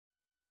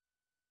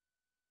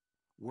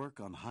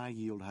Work on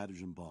high-yield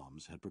hydrogen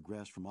bombs had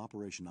progressed from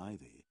Operation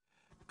Ivy,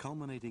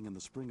 culminating in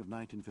the spring of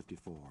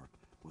 1954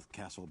 with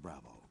Castle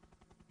Bravo,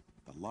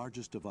 the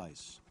largest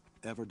device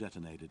ever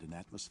detonated in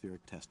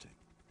atmospheric testing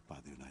by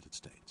the United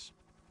States.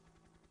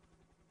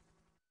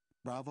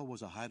 Bravo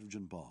was a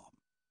hydrogen bomb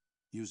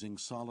using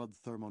solid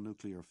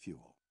thermonuclear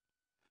fuel,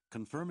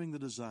 confirming the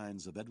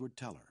designs of Edward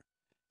Teller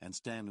and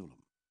Stan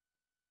Ulam,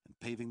 and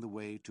paving the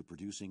way to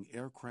producing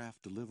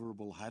aircraft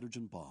deliverable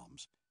hydrogen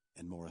bombs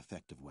and more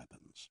effective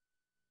weapons.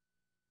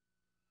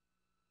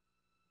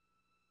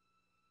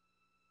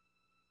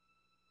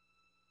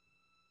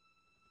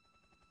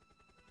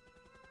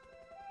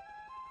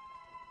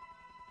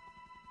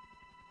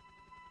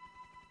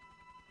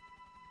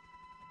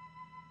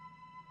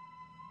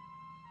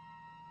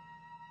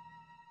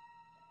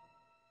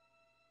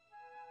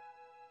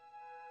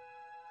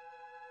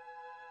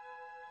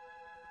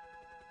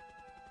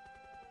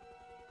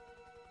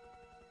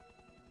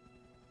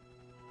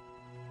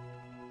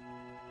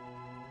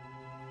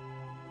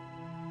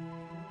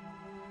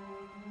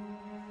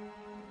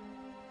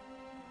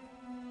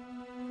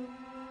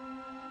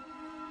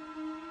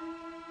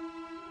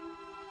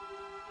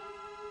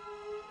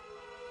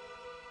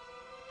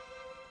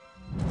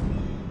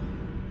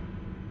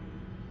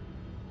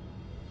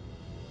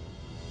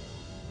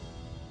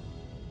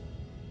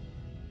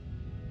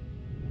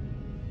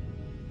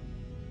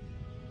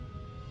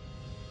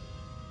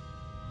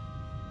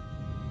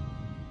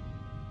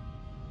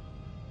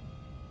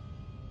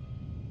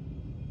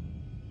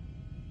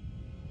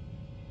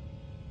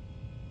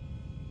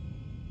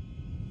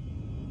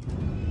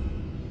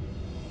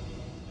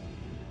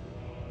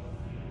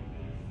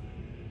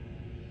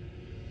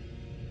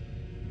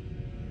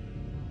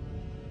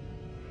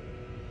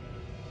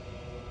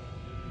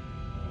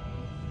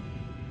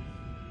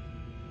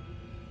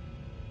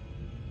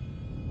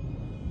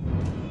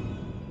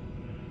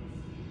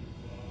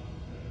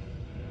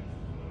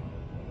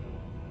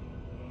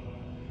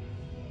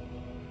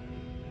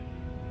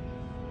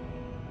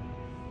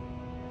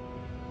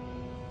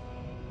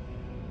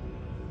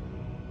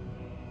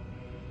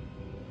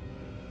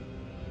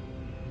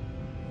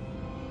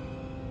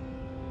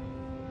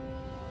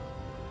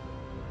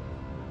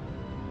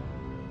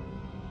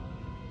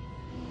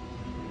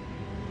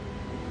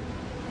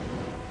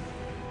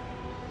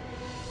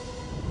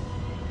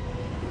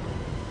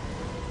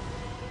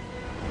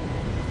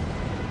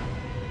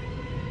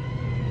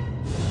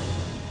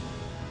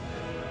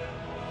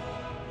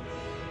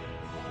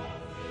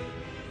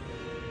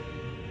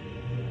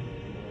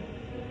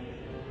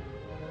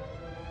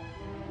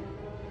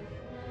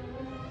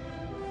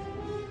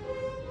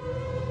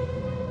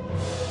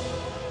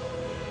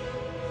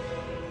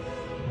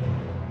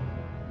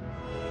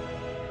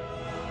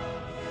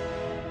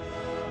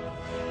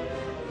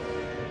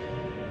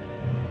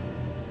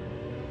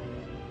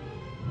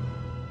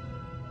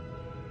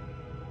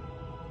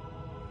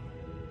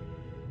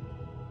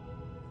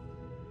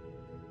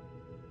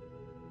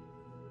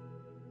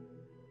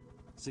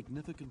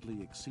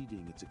 Significantly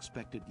exceeding its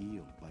expected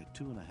yield by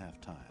 2.5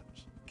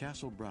 times,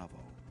 Castle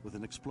Bravo, with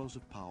an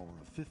explosive power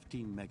of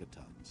 15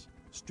 megatons,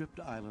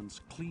 stripped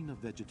islands clean of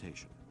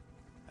vegetation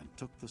and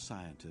took the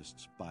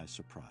scientists by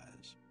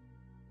surprise.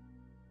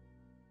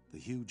 The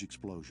huge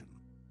explosion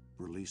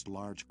released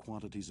large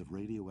quantities of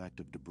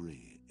radioactive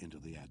debris into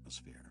the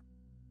atmosphere.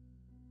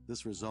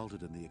 This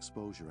resulted in the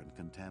exposure and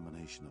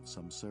contamination of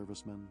some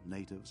servicemen,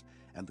 natives,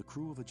 and the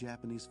crew of a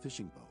Japanese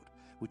fishing boat,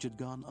 which had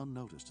gone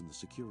unnoticed in the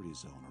security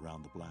zone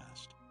around the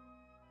blast.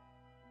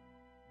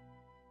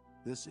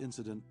 This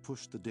incident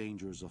pushed the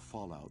dangers of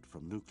fallout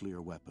from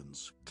nuclear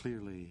weapons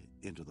clearly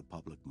into the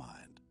public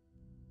mind.